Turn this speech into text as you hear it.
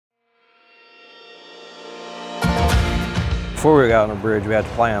before we got on the bridge, we had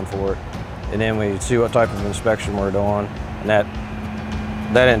to plan for it. And then we see what type of inspection we're doing. And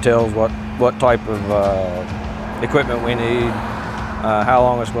that entails what type of equipment we need, how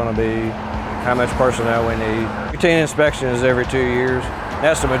long it's going to be, how much personnel we need. Routine inspection is every 2 years.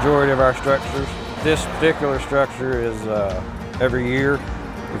 That's the majority of our structures. This particular structure is every year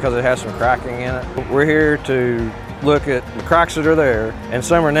because it has some cracking in it. We're here to look at the cracks that are there, and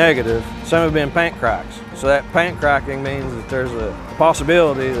some are negative, some have been paint cracks. So that paint cracking means that there's a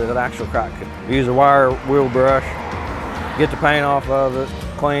possibility that an actual crack could. You use a wire wheel brush, get the paint off of it,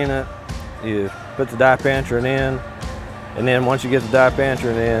 clean it, you put the dye penetrant in, and then once you get the dye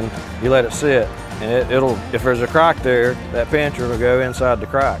penetrant in, you let it sit. And it'll, if there's a crack there, that penetrant will go inside the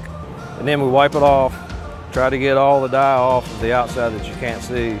crack. And then we wipe it off, try to get all the dye off of the outside that you can't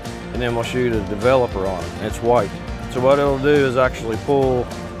see, and then we'll shoot a developer on it, and it's white. So what it'll do is actually pull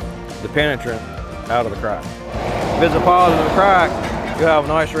the penetrant out of the crack. If it's a positive crack, you'll have a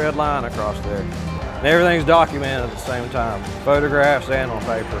nice red line across there. And everything's documented at the same time, photographs and on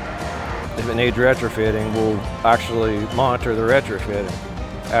paper. If it needs retrofitting, we'll actually monitor the retrofitting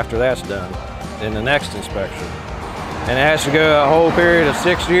after that's done in the next inspection. And it has to go a whole period of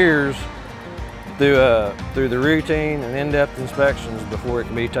 6 years through the routine and in-depth inspections before it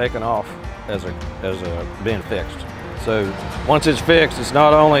can be taken off as being fixed. So once it's fixed, it's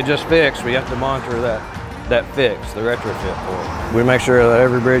not only just fixed, we have to monitor that fix, the retrofit for it. We make sure that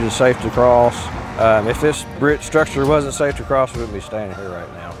every bridge is safe to cross. If this bridge structure wasn't safe to cross, we wouldn't be standing here right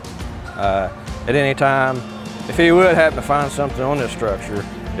now. At any time, if he would happen to find something on this structure,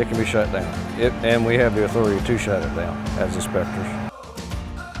 it can be shut down. And we have the authority to shut it down as inspectors.